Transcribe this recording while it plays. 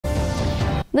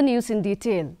The news in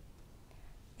detail.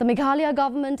 The Meghalaya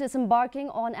government is embarking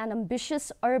on an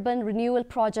ambitious urban renewal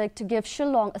project to give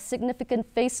Shillong a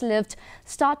significant facelift,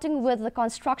 starting with the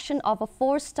construction of a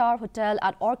 4-star hotel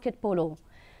at Orchid, Polo.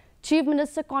 Chief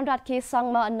Minister Conrad K.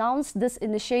 Sangma announced this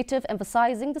initiative,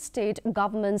 emphasizing the state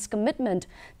government's commitment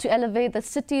to elevate the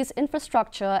city's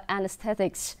infrastructure and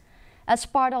aesthetics. As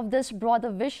part of this broader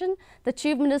vision, the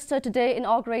Chief Minister today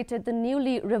inaugurated the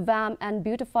newly revamped and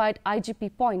beautified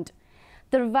IGP Point.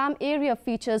 The revamped area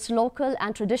features local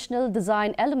and traditional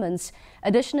design elements.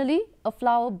 Additionally, a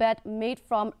flower bed made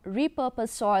from repurposed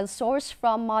soil sourced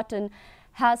from Martin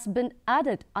has been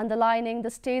added, underlining the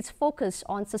state's focus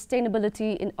on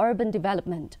sustainability in urban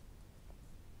development.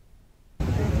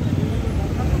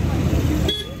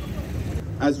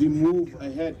 As we move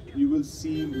ahead, you will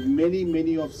see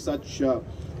many of such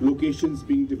locations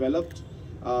being developed.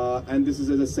 And this is,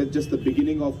 as I said, just the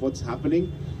beginning of what's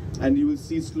happening. And you will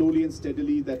see slowly and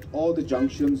steadily that all the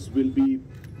junctions will be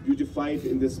beautified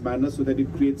in this manner so that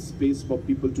it creates space for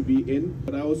people to be in.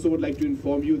 But I also would like to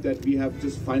inform you that we have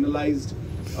just finalized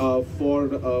for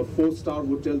a 4-star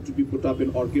hotel to be put up in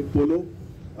Orchid, Polo.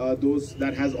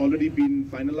 That has already been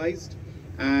finalized.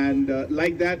 And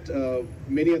like that,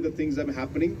 many other things are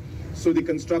happening. So the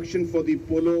construction for the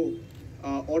Polo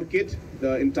Orchid,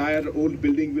 the entire old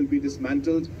building will be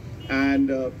dismantled, and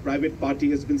private party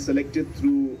has been selected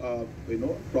through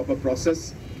proper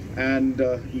process, and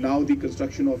now the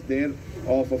construction of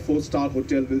a 4-star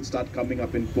hotel will start coming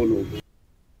up in Polo.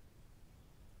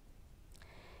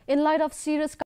 In light of serious